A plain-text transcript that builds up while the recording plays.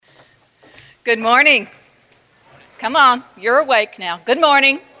Good morning. Come on, you're awake now. Good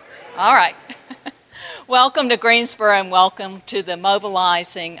morning. All right. Welcome to Greensboro and welcome to the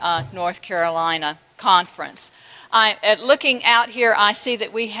Mobilizing North Carolina Conference. Looking out here, I see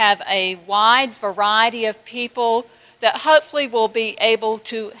that we have a wide variety of people that hopefully will be able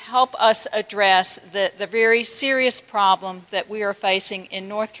to help us address the very serious problem that we are facing in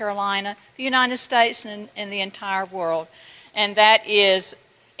North Carolina, the United States, and the entire world. And that is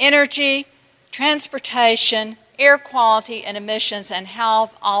energy, transportation, air quality, and emissions, and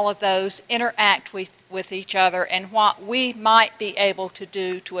how all of those interact with each other and what we might be able to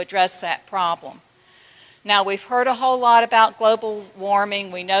do to address that problem. Now, we've heard a whole lot about global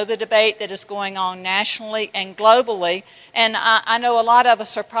warming. We know the debate that is going on nationally and globally, and I know a lot of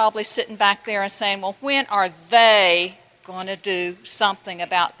us are probably sitting back there and saying, well, when are they going to do something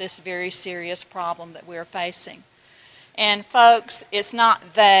about this very serious problem that we're facing? And folks, it's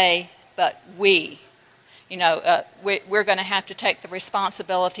not they, but we. We're going to have to take the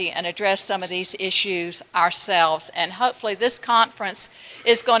responsibility and address some of these issues ourselves. And hopefully this conference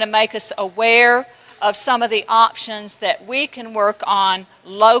is going to make us aware of some of the options that we can work on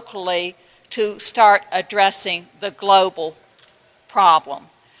locally to start addressing the global problem.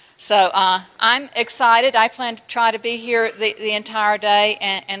 So I'm excited. I plan to try to be here the entire day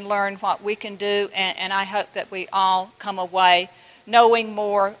and learn what we can do, and I hope that we all come away knowing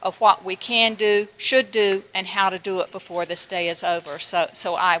more of what we can do, should do, and how to do it before this day is over.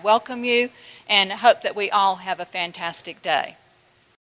 So I welcome you and hope that we all have a fantastic day.